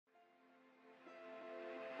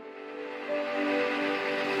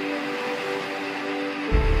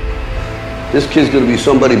This kid's gonna be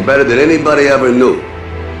somebody better than anybody ever knew.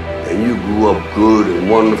 And you grew up good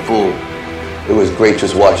and wonderful. It was great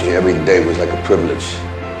just watching you every day. It was like a privilege.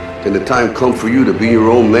 Then the time come for you to be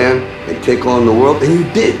your own man and take on the world, and you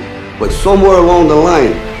did. But somewhere along the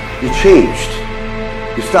line, you changed.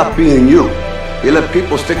 You stopped being you. You let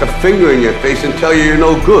people stick a finger in your face and tell you you're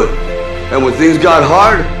no good. And when things got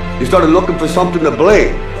hard, you started looking for something to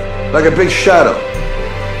blame, like a big shadow.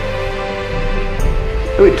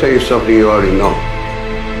 Let me tell you something you already know.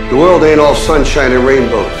 The world ain't all sunshine and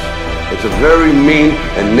rainbows. It's a very mean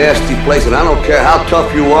and nasty place, and I don't care how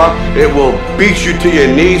tough you are, it will beat you to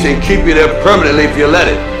your knees and keep you there permanently if you let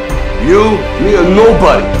it. You, me, or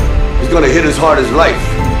nobody is gonna hit as hard as life.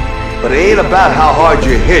 But it ain't about how hard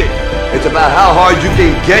you hit. It's about how hard you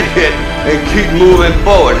can get hit and keep moving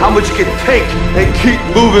forward. How much you can take and keep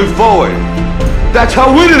moving forward. That's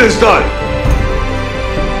how winning is done.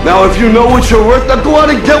 Now, if you know what you're worth, now go out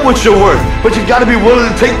and get what you're worth. But you gotta be willing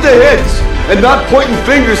to take the hits and not pointing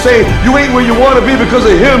fingers saying you ain't where you want to be because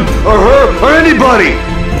of him or her or anybody.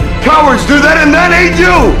 Cowards do that, and that ain't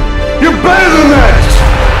you. You're better than that.